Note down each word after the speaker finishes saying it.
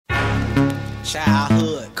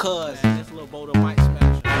Childhood cousin, this Lil Boe the mic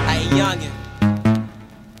smasher. Hey youngin',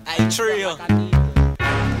 hey Trill.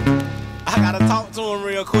 I gotta talk to him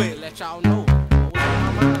real quick. Let y'all know what's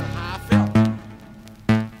on my mind, how I felt.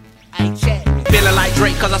 Hey chat. Feeling like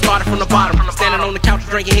Drake cause I started from the bottom. Standing on the couch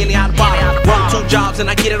drinking Henny out the bottle. Work 2 jobs and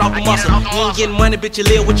I get it off the muscle. You ain't getting money, bitch, you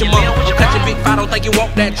live with your mama. I'm catching big fight, don't think you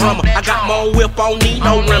want that drummer. I got my own whip, I don't need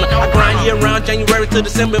no rental. I grind year round, January to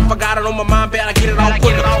December. If I got it on my mind, bet I get it all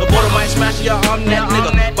quicker. The border might smash you, I'm that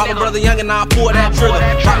nigga. Bought my brother young and I pull that trigger.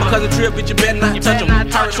 Bought my cousin Trill, bitch, you better not touch him.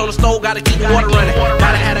 Pirates on the stove, gotta keep the water running.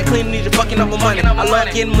 Gotta have that clean, need you fucking up my money. I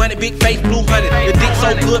love getting money, big face, blue honey. Your dick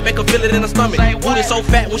so good, make her feel it in her stomach. Booty so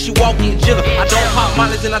fat when she walk, it jigger. I don't pop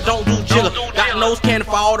mollies and I don't do jigger. Got nose candy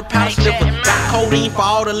for all the powder sniffer. Got codeine for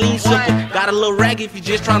all the lean slipper. Got a little rag if you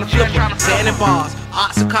just tryna flip her. Sand bars,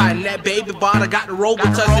 oxycontin, that baby bottle. Got the rover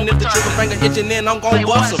touching, if the trigger finger itching, then I'm gon'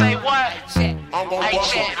 bust her. I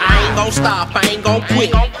ain't gon' stop, I ain't gon'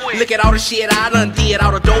 quit. Look at all the shit I done did,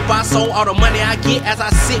 all the dope I sold, all the money I get as I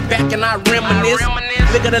sit back and I reminisce.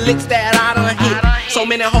 Look at the licks that I done hit, so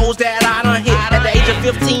many hoes that I done hit. At the age of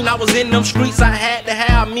 15, I was in them streets, I had to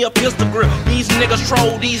have me a pistol grip. These niggas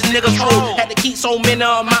troll, these niggas hold. Had to keep so many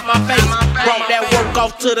of them out my face. Brought that work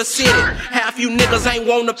off to the city. Half you niggas ain't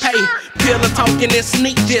wanna pay. Pillar talking and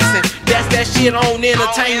sneak dissing. That's that shit on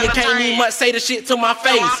entertain. You can't even much say the shit to my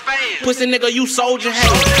face. Pussy nigga, you sold your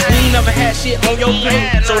hate. You ain't never had shit on your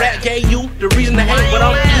plate, so that gave you the reason to hate. But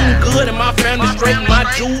I'm eating good and my family straight. My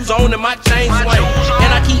jewels on and my chain swing.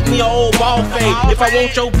 And I keep me a old ball fade. If I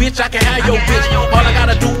want your bitch, I can have your bitch. All I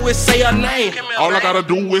gotta do is say her name. All I gotta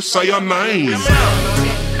do is say her name.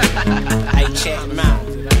 Hey, check him out.